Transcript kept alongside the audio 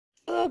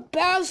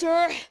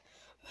Bowser!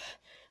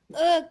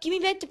 Give me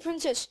back the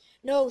princess.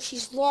 No,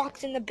 she's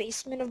locked in the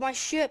basement of my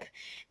ship.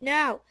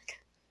 Now,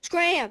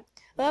 scram!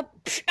 My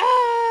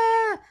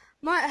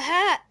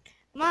hat!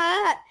 My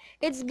hat!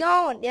 It's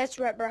gone. That's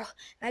right, bro.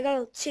 I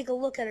gotta take a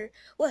look at her.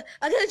 What?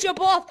 I gotta jump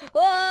off.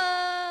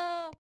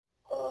 Whoa!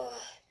 Oh,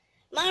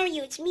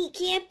 Mario, it's me,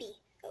 Cappy.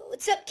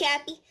 What's up,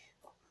 Cappy?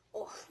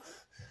 Oh,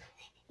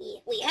 yeah.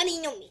 Wait, how do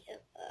you know me?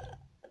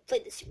 I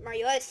played the Super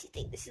Mario Odyssey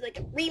thing. This is like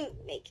a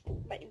remake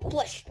by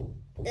Blush.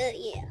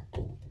 Yeah.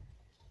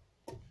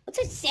 What's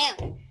that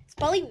sound? It's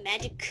probably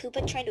Magic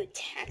Koopa trying to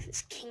attack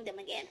this kingdom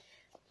again.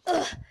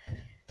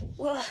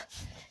 Well,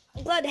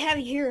 I'm glad to have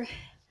you here.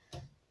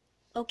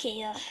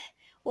 Okay,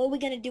 what are we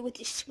gonna do with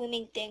this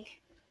swimming thing?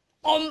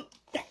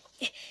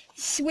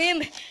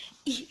 Swim.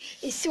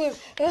 Swim.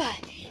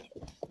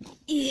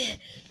 Yeah.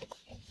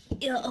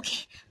 Yeah,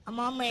 okay. I'm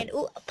on land.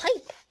 Oh, a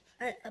pipe.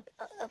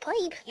 A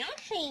pipe.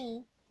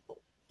 Yoshi.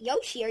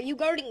 Yoshi, are you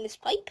guarding this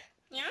pipe?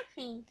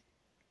 Yoshi.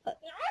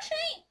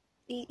 Yoshi.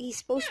 He's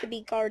supposed to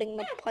be guarding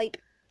the pipe.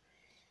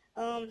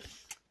 The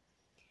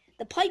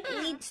pipe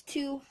leads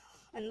to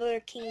another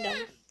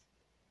kingdom.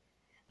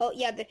 Oh,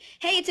 yeah.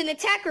 Hey, it's an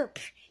attacker.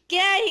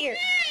 Get out of here.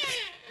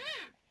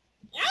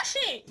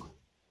 Yoshi.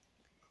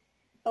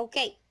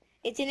 Okay,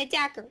 it's an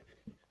attacker.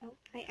 Oh,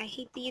 I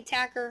hate the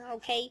attacker,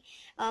 okay?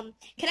 Can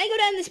I go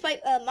down this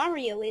pipe?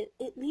 Mario, it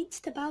leads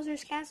to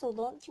Bowser's castle.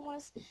 Don't you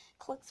want to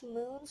collect some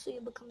moons so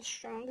you become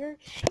stronger?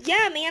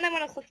 Yeah, man, I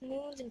want to collect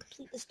moons and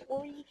complete the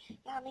story.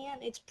 Yeah,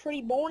 man, it's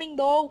pretty boring,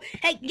 though.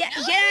 Hey, get out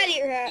of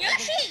here.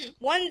 Yoshi!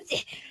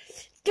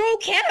 Throw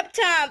cap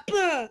time.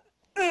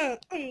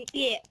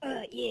 Yeah.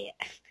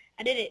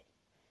 I did it.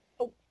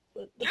 Oh,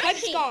 the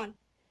pipe's gone.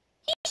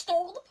 He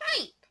stole the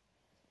pipe.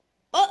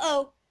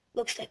 Uh-oh.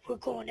 Looks like we're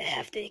going to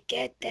have to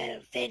get that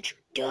adventure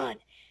done.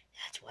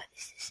 That's why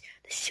this is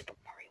the Super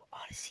Mario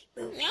Odyssey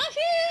movie. The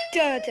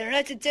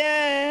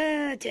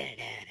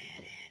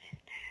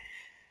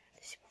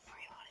Super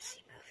Mario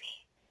Odyssey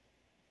movie.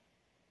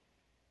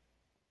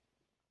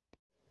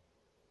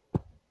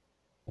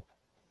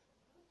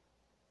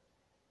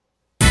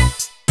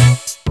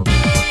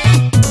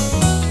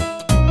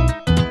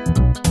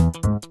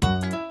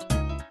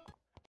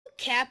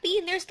 Cappy,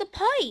 and there's the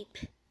pipe.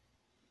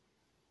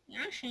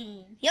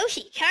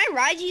 Yoshi, can I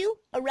ride you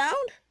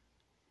around?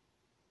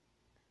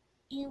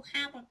 You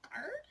have a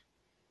guard?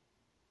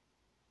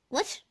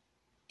 What?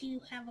 Do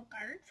you have a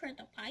guard for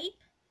the pipe?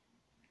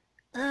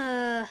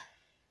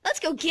 Let's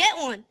go get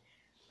one.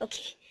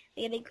 Okay,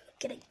 I gotta go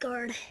get a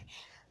guard.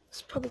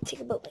 This will probably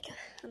take about like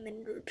a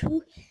minute or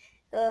two.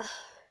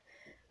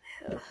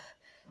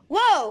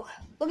 Whoa!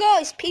 Look at all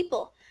these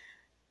people.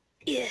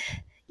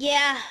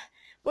 Yeah,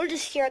 we're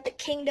just here at the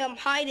kingdom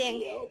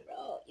hiding.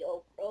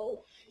 Yo,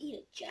 bro. Need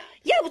a job.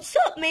 Yeah, what's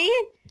up, man?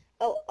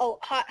 Oh,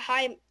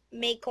 hi,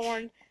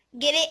 Macorn.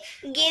 Get it?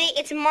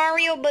 It's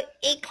Mario, but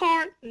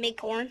Acorn.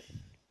 Macorn.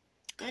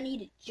 I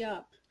need a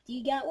job. Do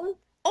you got one?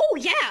 Oh,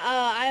 yeah,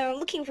 I'm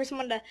looking for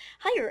someone to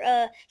hire.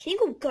 Can you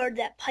go guard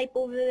that pipe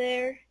over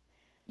there?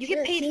 You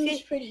get paid.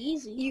 Seems pretty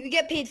easy. You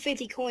get paid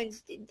 50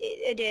 coins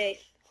a day.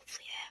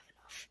 Hopefully I have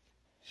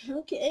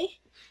enough. Okay.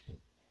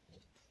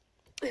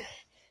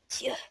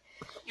 Yeah.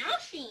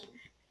 Yoshi.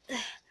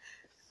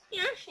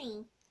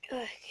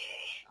 Okay.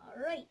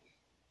 Alright.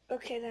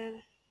 Okay,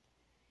 then.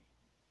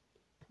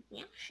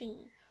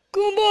 Yoshi.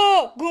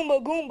 Goomba!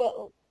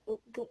 Oh,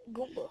 Goomba.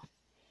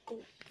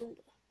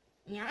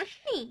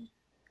 Yoshi.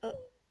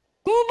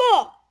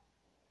 Goomba!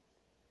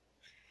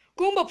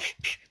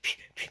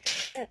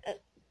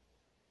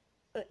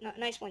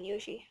 Nice one,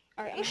 Yoshi.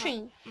 Alright, I'm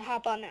gonna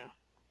hop on now.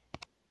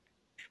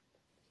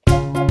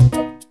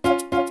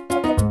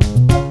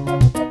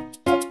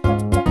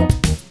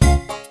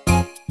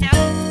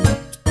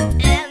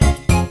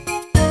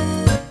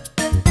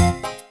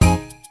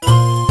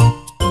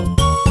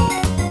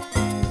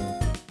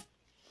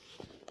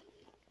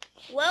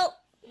 Well,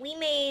 we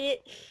made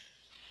it.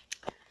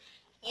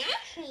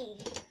 Yoshi.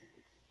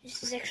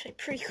 This is actually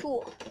pretty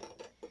cool.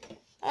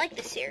 I like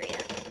this area.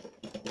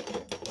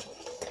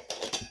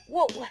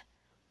 Whoa!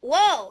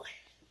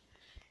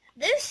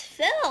 This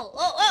fell.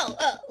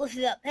 Oh, lift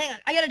it up. Hang on,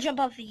 I gotta jump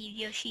off of you,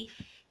 Yoshi.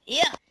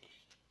 Yeah.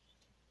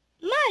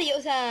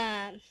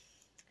 Mario-san.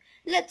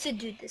 Let's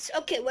do this.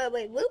 Okay, wait,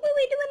 what are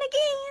we doing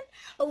again?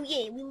 Oh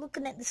yeah, we're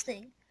looking at this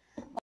thing.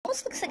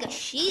 Almost looks like a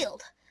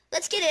shield.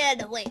 Let's get it out of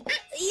the way.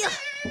 Yeah.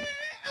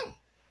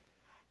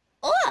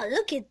 Oh,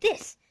 look at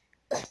this.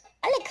 I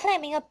like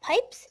climbing up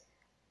pipes.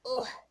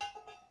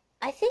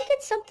 I think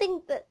it's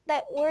something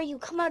that where you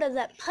come out of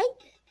that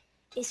pipe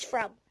is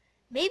from.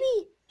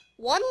 Maybe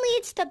one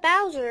leads to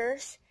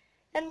Bowser's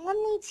and one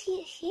leads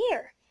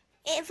here.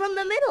 And from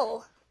the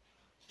middle.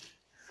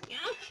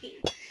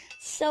 Yoshi.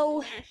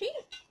 So, Yoshi?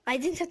 I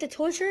didn't have to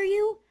torture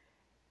you?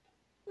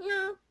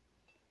 No.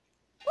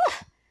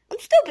 I'm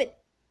stupid.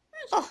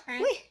 That's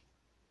okay. Wait.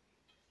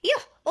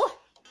 Yeah.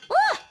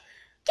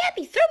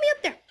 Cappy, throw me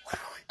up there.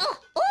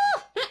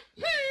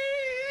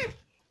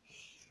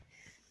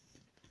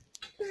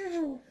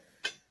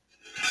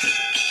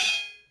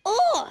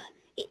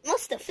 It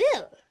must have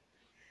fill.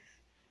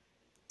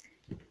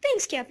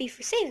 Thanks, Cappy,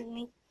 for saving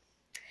me.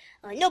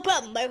 No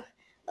problem, bro.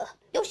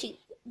 Yoshi,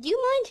 do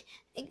you mind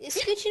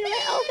scooching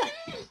around? Oh,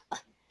 God.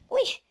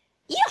 Wait.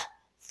 Yeah.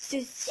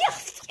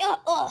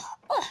 Yeah.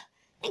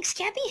 Thanks,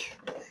 Cappy.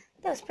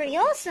 That was pretty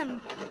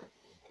awesome.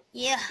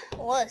 Yeah, it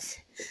was.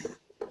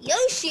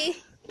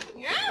 Yoshi.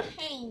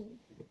 Yoshi.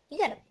 You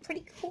got a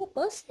pretty cool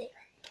bus there.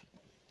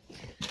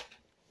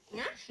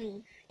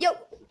 Yoshi. Yo.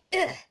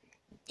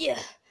 Yeah.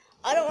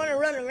 I don't want to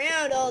run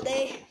around all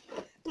day.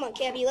 Come on,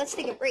 Cappy. Let's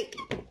take a break.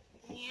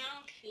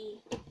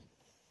 Yoshi.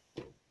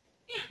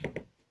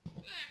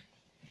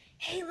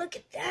 Hey, look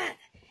at that.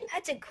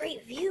 That's a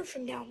great view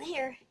from down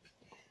there.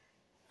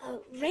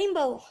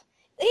 Rainbow.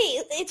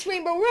 Hey, it's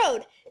Rainbow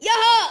Road.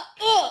 Yaha!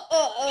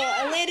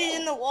 I landed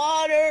in the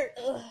water.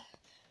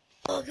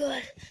 Oh,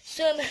 God.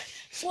 Swim.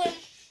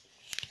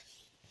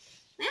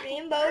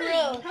 Rainbow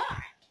Road.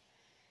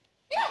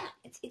 Yeah.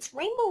 It's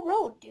Rainbow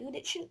Road, dude.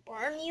 It shouldn't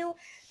burn you.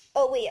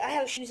 Oh, wait. I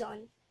have shoes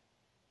on.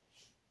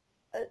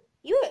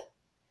 You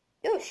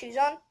have shoes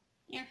on?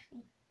 Yeah.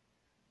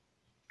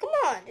 Come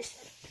on. Just...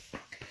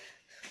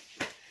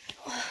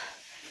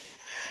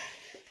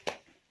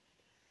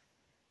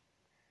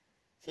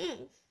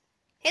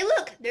 Hey,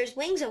 look, there's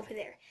wings over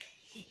there.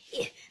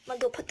 Yeah, I'm gonna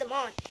go put them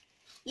on.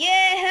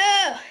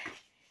 Yeah!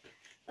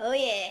 Oh,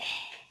 yeah.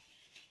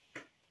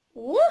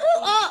 Woohoo!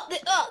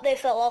 Oh, they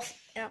fell off.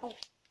 Ow.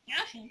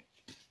 Yoshi.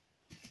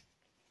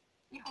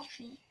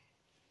 Yoshi.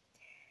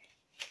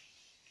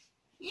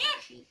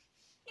 Yoshi.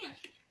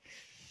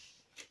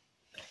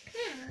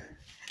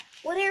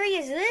 What area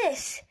is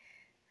this?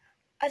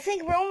 I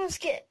think we're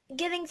almost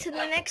getting to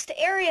the next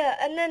area,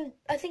 and then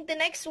I think the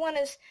next one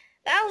is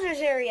Bowser's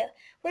area,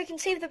 where we can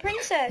save the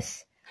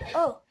princess.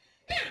 Oh,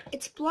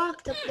 it's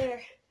blocked up there.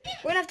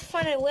 We're gonna have to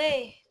find a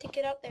way to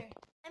get up there.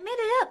 I made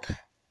it up.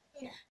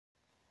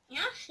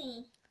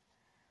 Yoshi.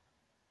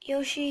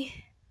 Yoshi,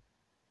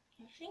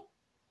 Yoshi.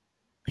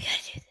 we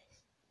gotta do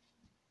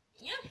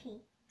this.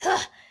 Yoshi.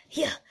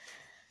 Yeah.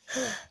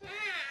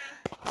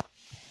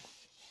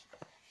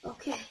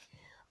 Okay.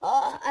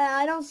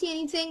 I don't see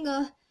anything.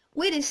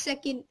 Wait a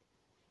second.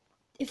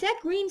 If that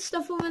green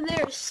stuff over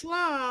there is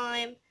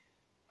slime,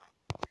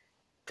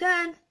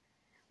 then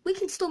we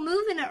can still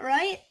move in it,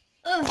 right?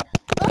 Oh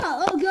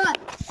God.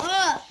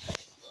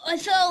 I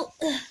fell.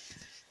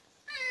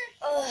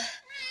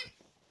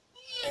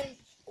 And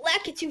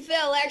Lakitu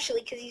fell,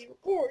 actually, because he's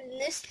recording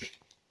this.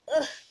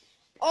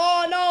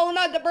 Oh, no,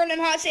 not the burning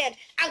hot sand.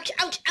 Ouch.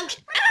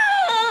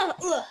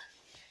 Ah!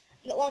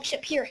 Got long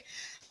step here.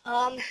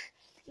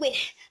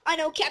 Wait, I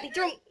know, Cappy,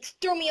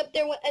 throw me up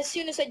there as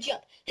soon as I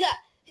jump.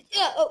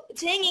 Oh,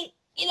 it's hanging.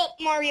 Get up,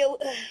 Mario.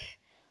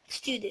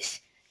 Let's do this.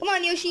 Come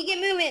on, Yoshi, get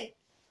moving.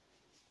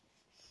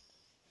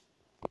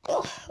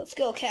 Oh, let's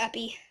go,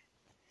 Cappy.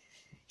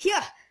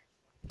 Yeah.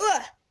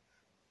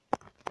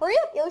 Hurry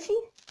up, Yoshi.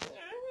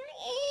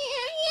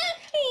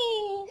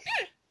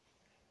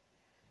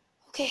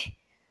 Okay.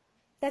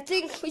 That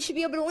thing we should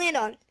be able to land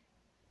on.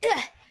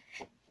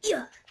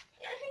 Yeah.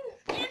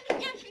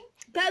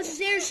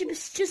 Bowser's airship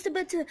is just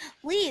about to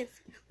leave.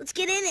 Let's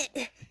get in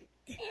it.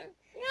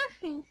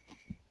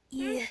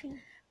 Yeah.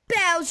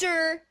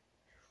 Bowser!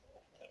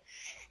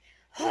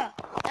 Huh.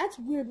 That's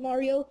weird,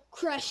 Mario.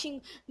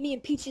 Crashing me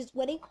and Peach's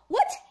wedding.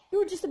 What? You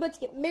were just about to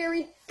get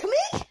married. Come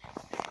in!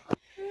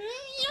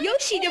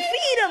 Yoshi,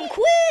 defeat him,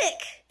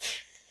 quick!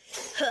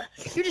 Huh.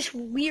 You're just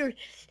weird.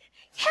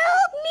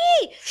 Help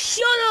me!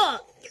 Shut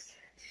up!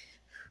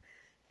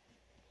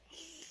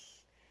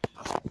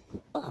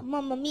 Oh,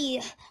 Mamma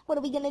Mia. What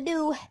are we gonna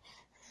do?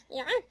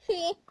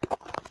 Yoshi.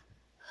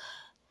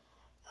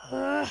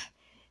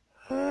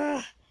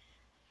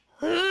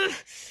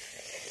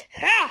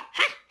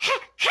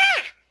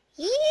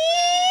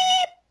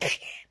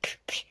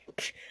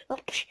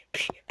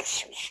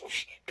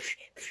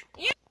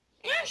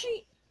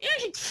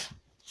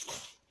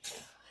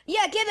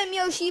 Yeah, get him,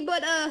 Yoshi,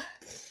 but,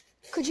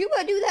 could you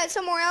do that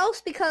somewhere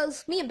else?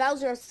 Because me and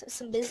Bowser have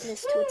some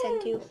business to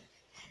attend to.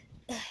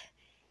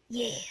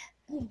 Yeah.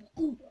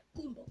 Goomba.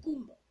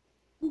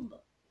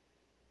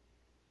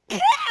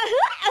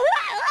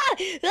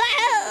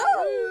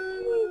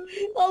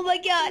 Oh my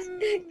God,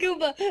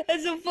 Goomba,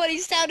 that's some funny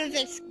sound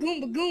effects.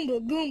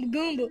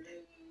 Goomba.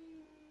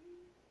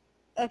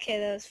 Okay,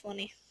 that was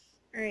funny.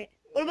 Alright,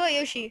 what about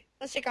Yoshi?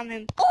 Let's check on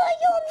him. Oh,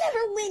 you'll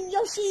never win,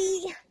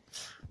 Yoshi.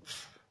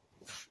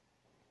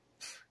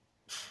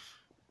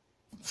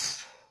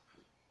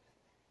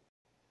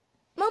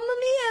 Mamma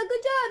Mia,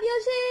 good job,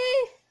 Yoshi!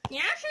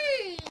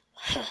 Yoshi.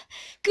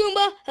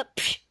 Goomba!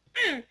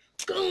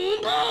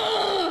 Goomba!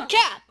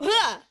 Cap!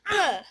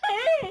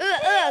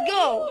 Go!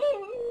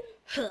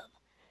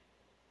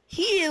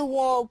 You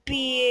won't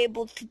be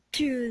able to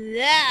do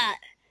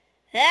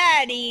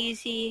that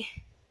easy.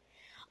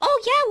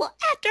 Oh yeah, well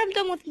after I'm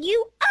done with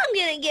you, I'm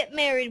gonna get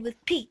married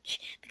with Peach,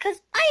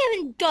 because I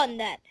haven't done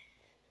that.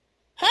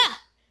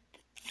 Ha!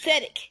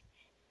 Pathetic.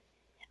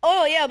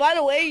 Oh yeah, by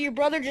the way, your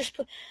brother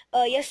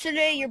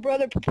yesterday your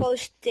brother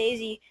proposed to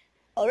Daisy.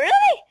 Oh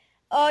really?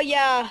 Oh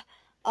yeah.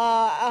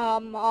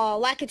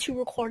 Lakitu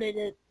recorded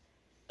it.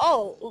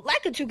 Oh,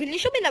 Lakitu, can you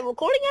show me that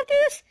recording after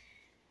this?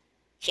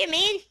 Sure,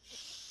 man.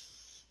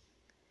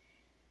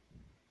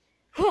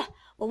 Huh.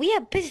 Well, we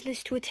have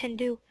business to attend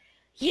to.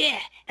 Yeah,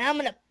 and I'm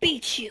gonna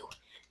beat you.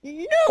 No,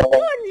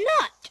 you're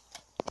not.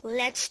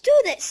 Let's do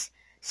this.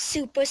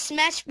 Super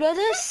Smash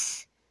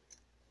Brothers.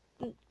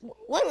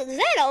 What was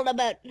that all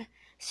about?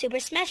 Super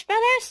Smash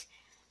Brothers?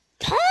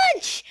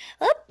 Punch!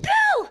 A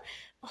boo!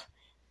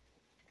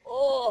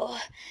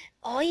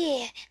 Oh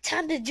yeah,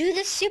 time to do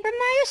the Super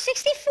Mario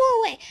 64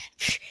 way.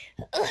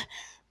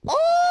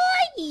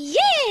 Oh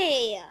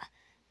yeah!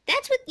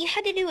 That's what you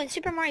had to do in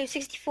Super Mario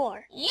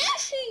 64.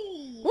 Yes!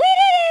 We did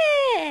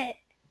it!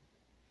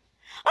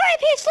 Alright,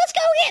 Peach, let's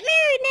go get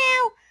married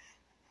now.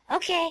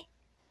 Okay.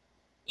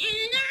 You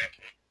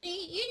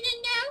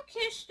did now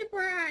kiss the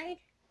bride.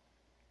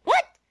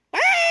 What?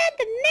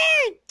 The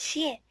marriage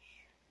shit.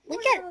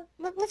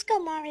 Let's go,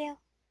 Mario.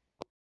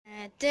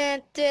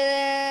 Okay.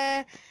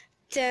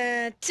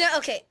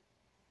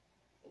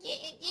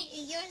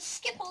 You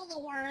skip all the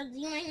words.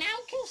 You may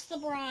now kiss the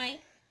bride.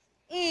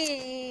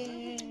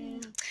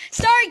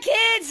 Sorry,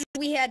 kids.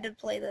 We had to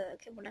play the.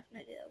 Okay, we're not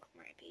gonna do that.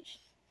 Mario Peach.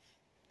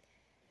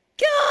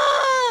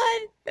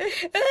 God.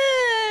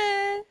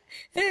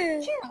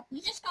 Cheer up.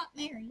 We just got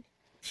married.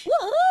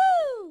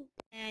 Woohoo!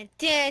 You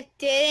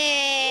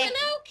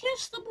now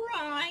kiss the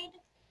bride.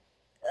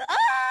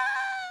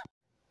 Ah!